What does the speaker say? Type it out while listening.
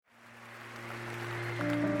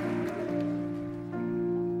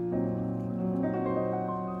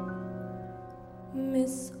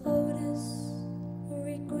Miss Otis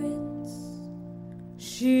regrets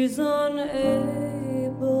she's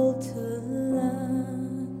unable to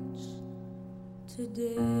lunch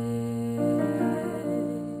today.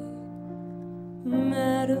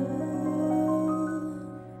 Madam,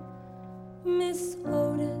 Miss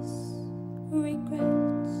Otis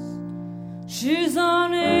regrets she's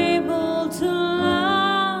unable to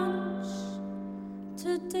lunch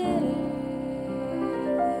today.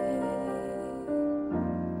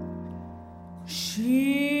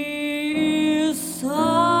 She's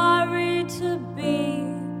sorry to be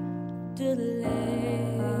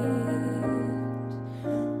delayed,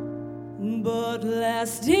 but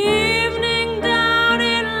last evening down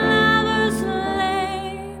in Lover's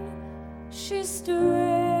Lane she strayed.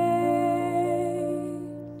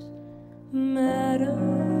 Madam,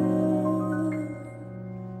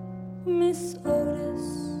 Miss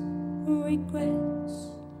Otis regrets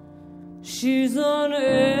she's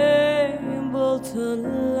unable to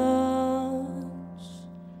lunch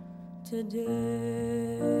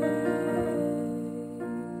today.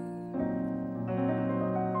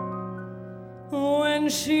 When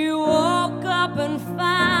she woke up and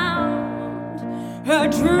found her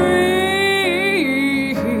dream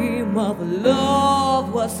of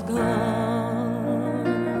love was gone,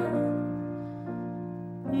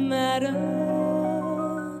 Madam,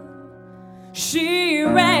 she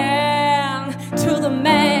ran to the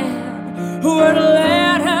man who had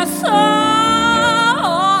led her so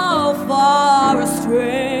far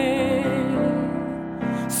astray,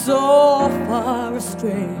 so far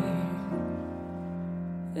astray.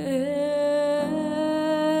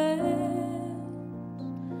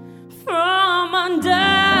 From under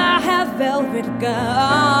her velvet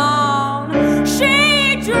gown,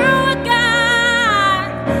 she drew a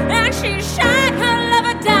gun and she shot her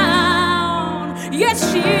lover down.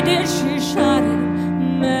 Yes, she did, she shot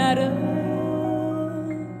him. Madam,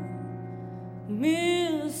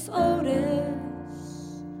 Miss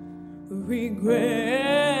Otis regrets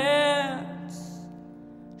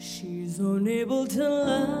she's unable to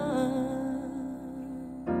lunch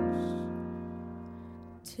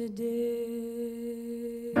today.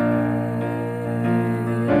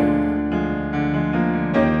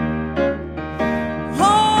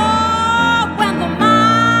 Oh, when the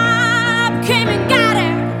mob came and got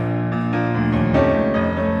her,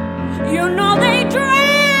 you know they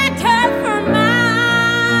dragged her from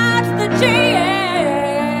out the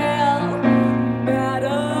jail.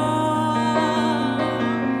 Madam,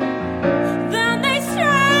 then they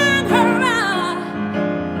strung her up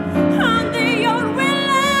on the old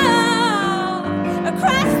willow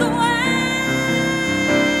across the way.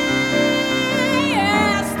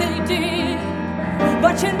 Yes, they did.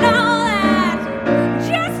 But you know that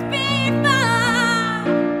just before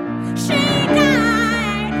she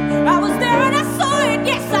died, I was there and I saw it.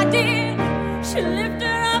 Yes, I did. She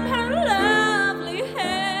lifted up her lovely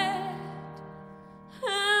head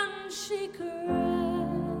and she cried.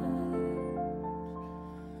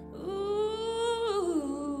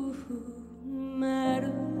 Ooh,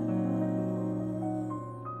 Madam,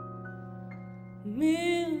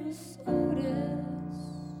 Miss Otis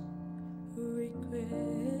regrets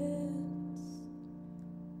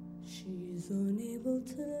she's unable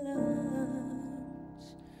to lunch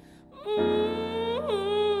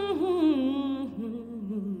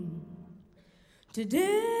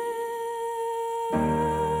today.